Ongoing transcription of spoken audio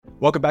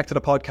Welcome back to the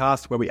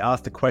podcast where we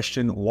ask the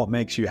question, what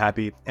makes you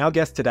happy? Our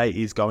guest today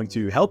is going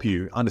to help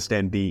you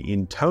understand the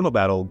internal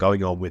battle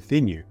going on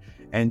within you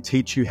and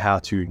teach you how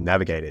to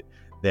navigate it.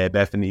 They're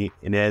Bethany,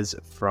 Inez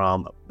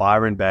from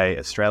Byron Bay,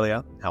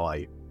 Australia. How are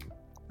you?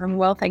 I'm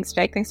well, thanks,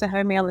 Jake. Thanks for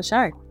having me on the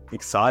show.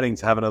 Exciting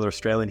to have another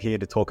Australian here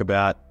to talk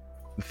about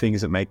the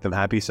things that make them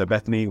happy. So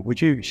Bethany,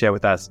 would you share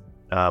with us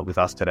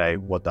today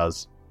what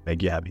does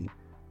make you happy?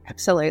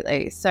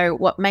 Absolutely. So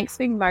what makes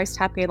me most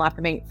happy in life,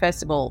 I mean,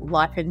 first of all,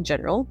 life in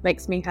general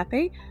makes me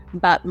happy,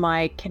 but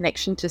my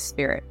connection to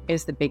spirit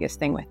is the biggest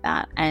thing with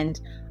that.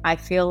 And I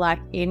feel like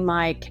in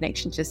my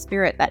connection to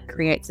spirit, that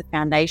creates a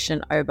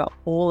foundation over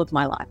all of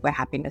my life where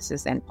happiness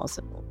is then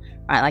possible,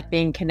 right? Like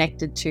being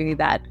connected to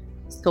that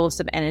source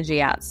of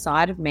energy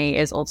outside of me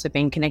is also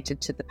being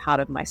connected to the part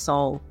of my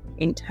soul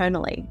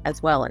internally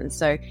as well. And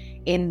so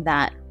in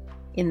that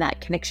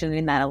connection,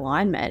 in that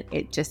alignment,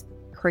 it just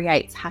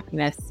creates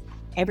happiness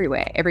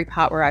everywhere. Every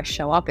part where I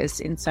show up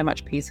is in so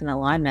much peace and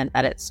alignment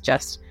that it's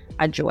just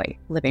a joy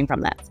living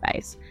from that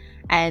space.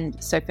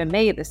 And so for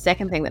me, the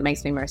second thing that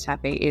makes me most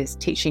happy is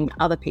teaching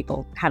other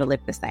people how to live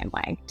the same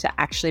way, to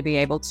actually be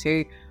able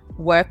to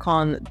work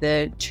on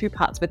the two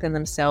parts within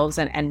themselves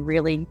and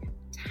really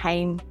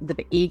tame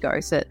the ego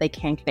so that they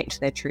can connect to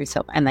their true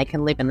self and they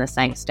can live in the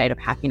same state of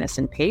happiness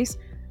and peace.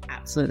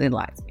 Absolutely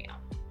lights me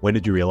up. When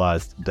did you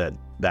realize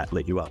that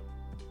lit you up?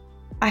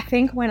 I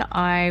think when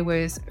I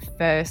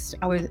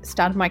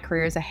started my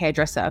career as a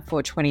hairdresser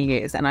for 20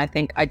 years, and I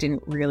think I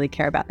didn't really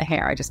care about the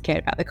hair. I just cared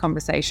about the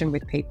conversation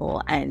with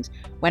people. And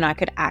when I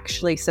could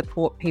actually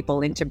support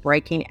people into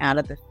breaking out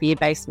of the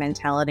fear-based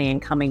mentality and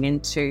coming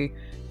into,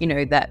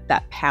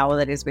 that power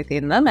that is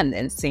within them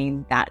and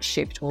seeing that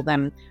shift, or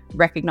them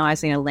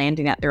recognizing and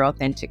landing at their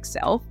authentic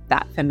self,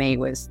 that for me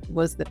was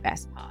the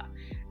best part.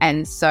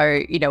 And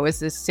so, it was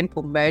this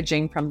simple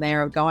merging from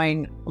there of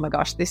going, oh my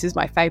gosh, this is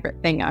my favorite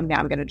thing. I'm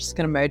going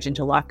to merge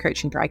into life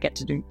coaching where I get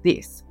to do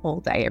this all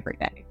day, every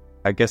day.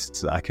 I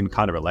guess I can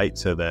kind of relate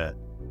to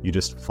you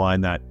just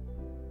find that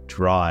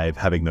drive,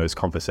 having those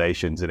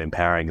conversations and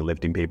empowering and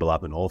lifting people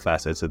up in all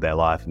facets of their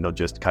life, not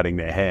just cutting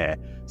their hair.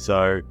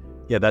 So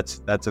yeah, that's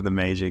an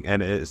amazing,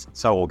 and it's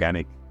so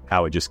organic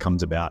how it just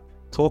comes about.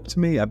 Talk to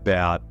me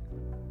about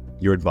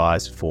your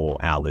advice for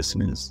our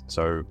listeners.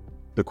 So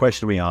the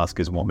question we ask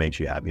is, what makes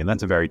you happy? And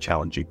that's a very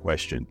challenging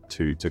question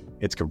to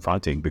it's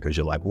confronting, because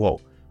you're like, whoa,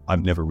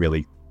 I've never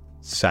really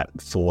sat and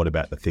thought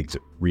about the things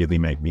that really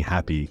make me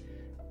happy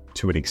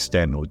to an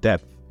extent or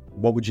depth.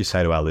 What would you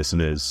say to our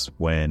listeners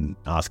when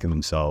asking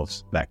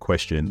themselves that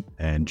question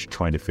and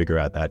trying to figure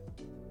out that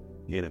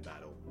inner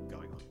battle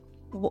going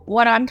on?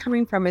 What I'm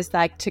coming from is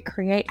like, to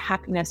create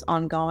happiness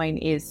ongoing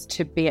is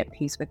to be at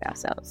peace with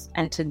ourselves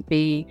and to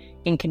be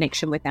in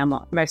connection with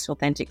our most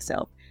authentic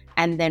self.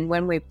 And then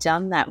when we've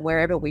done that,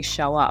 wherever we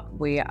show up,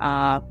 we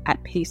are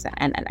at peace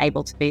and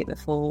able to be at the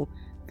full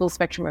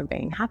spectrum of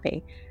being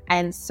happy.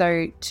 And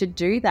so to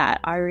do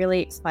that, I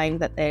really explained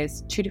that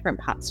there's two different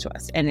parts to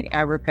us. And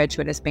I refer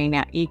to it as being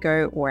our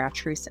ego or our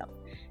true self.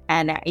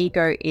 And our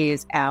ego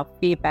is our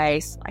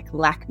fear-based, like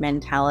lack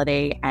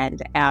mentality.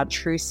 And our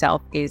true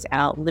self is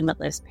our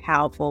limitless,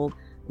 powerful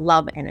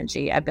love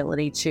energy,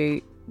 ability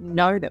to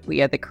know that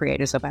we are the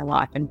creators of our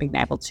life and being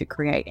able to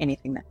create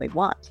anything that we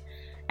want.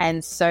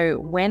 And so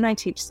when I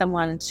teach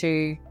someone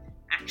to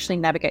actually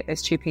navigate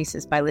those two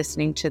pieces by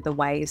listening to the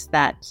ways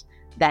that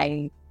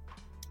they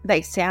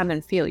sound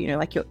and feel,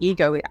 like your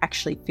ego, it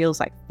actually feels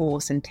like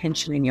force and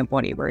tension in your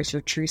body, whereas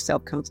your true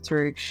self comes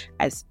through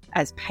as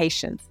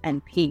patience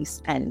and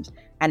peace and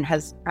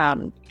has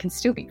can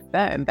still be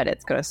firm, but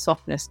it's got a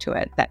softness to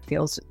it that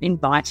feels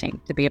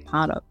inviting to be a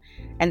part of.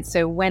 And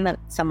so when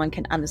someone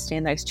can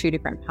understand those two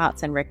different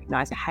parts and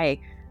recognize, hey,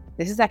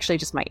 this is actually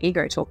just my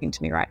ego talking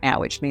to me right now,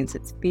 which means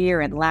it's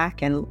fear and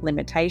lack and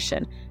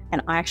limitation.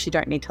 And I actually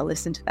don't need to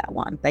listen to that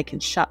one. They can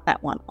shut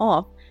that one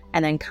off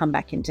and then come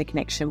back into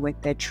connection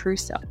with their true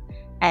self.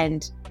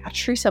 And our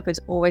true self is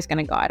always going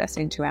to guide us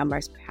into our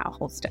most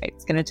powerful state.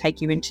 It's going to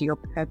take you into your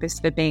purpose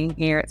for being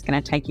here. It's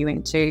going to take you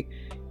into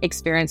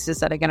experiences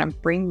that are going to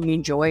bring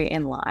you joy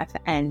in life.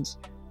 And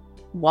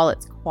while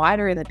it's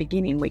quieter in the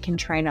beginning, we can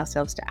train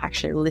ourselves to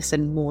actually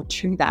listen more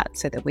to that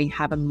so that we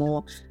have a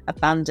more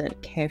abundant,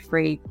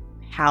 carefree,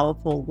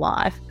 powerful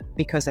life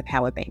because of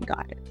how we're being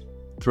guided.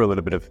 Through a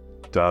little bit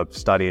of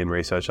study and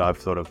research, I've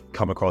sort of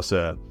come across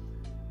a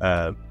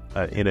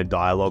inner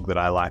dialogue that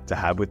I like to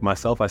have with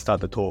myself. I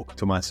start to talk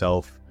to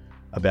myself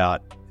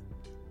about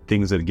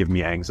things that give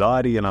me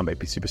anxiety, and I might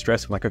be super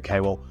stressed. I'm like,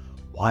 okay, well,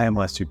 why am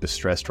I super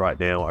stressed right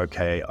now?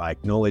 Okay, I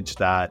acknowledge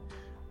that.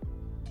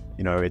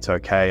 It's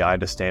okay. I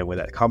understand where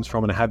that comes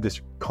from. And I have this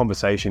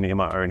conversation in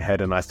my own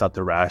head, and I start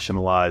to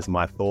rationalize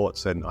my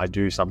thoughts. And I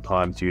do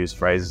sometimes use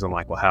phrases. I'm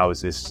like, well, how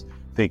is this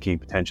thinking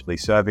potentially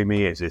serving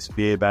me? Is this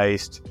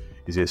fear-based?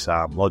 Is this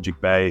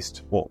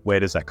logic-based? Where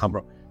does that come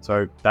from?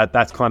 So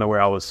that's kind of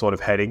where I was sort of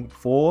heading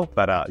for.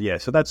 But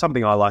so that's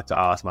something I like to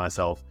ask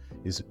myself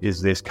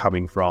is this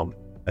coming from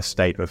a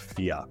state of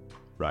fear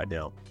right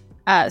now?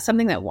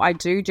 Something that I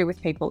do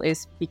with people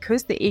is,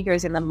 because the ego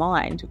is in the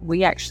mind,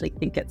 we actually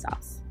think it's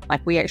us.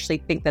 Like we actually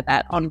think that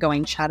that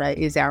ongoing chatter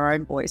is our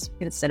own voice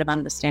instead of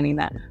understanding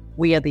that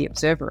we are the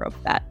observer of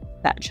that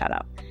chatter.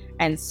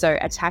 And so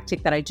a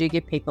tactic that I do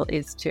give people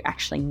is to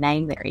actually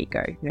name their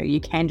ego.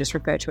 You can just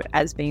refer to it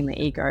as being the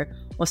ego,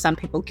 or some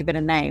people give it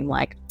a name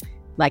like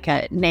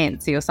a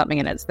Nancy or something,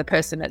 and it's the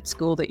person at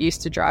school that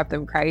used to drive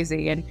them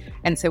crazy.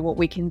 And so what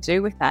we can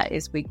do with that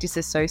is we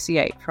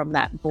disassociate from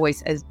that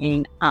voice as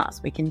being us.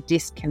 We can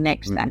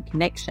disconnect that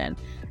connection.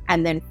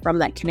 And then from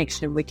that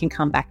connection, we can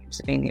come back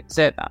to being the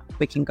observer.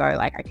 We can go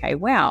like, okay,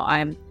 wow,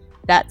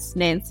 that's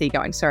Nancy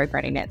going, sorry for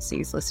any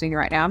Nancy's listening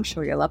right now. I'm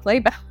sure you're lovely,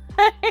 but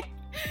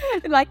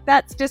like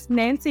that's just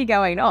Nancy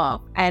going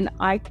off. And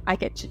I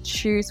get to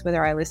choose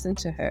whether I listen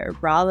to her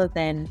rather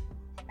than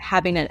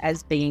having it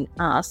as being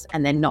us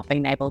and then not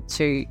being able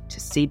to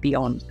see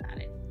beyond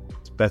that.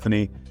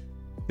 Bethany,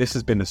 this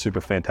has been a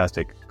super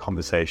fantastic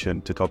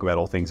conversation to talk about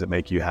all things that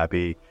make you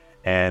happy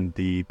and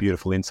the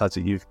beautiful insights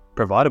that you've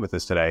provided with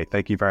us today.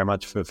 Thank you very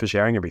much for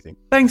sharing everything.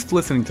 Thanks for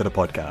listening to the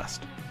podcast.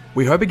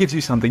 We hope it gives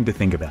you something to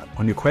think about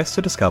on your quest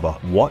to discover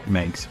what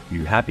makes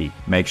you happy.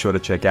 Make sure to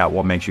check out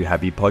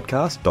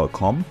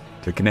whatmakesyouhappypodcast.com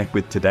to connect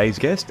with today's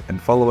guest and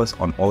follow us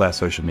on all our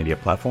social media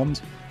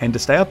platforms and to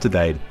stay up to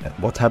date at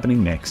what's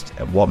happening next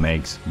at What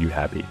Makes You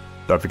Happy.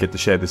 Don't forget to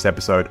share this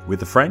episode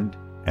with a friend,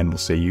 and we'll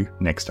see you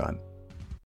next time.